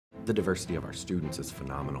The diversity of our students is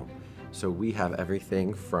phenomenal. So we have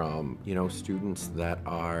everything from, students that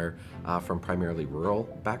are from primarily rural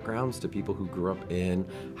backgrounds to people who grew up in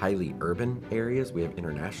highly urban areas. We have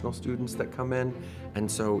international students that come in.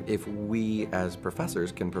 And so if we as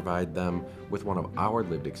professors can provide them with one of our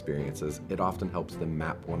lived experiences, it often helps them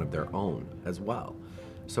map one of their own as well.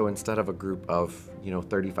 So instead of a group of,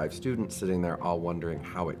 35 students sitting there all wondering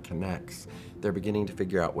how it connects, they're beginning to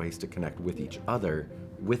figure out ways to connect with each other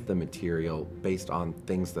with the material based on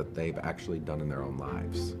things that they've actually done in their own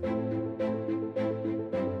lives.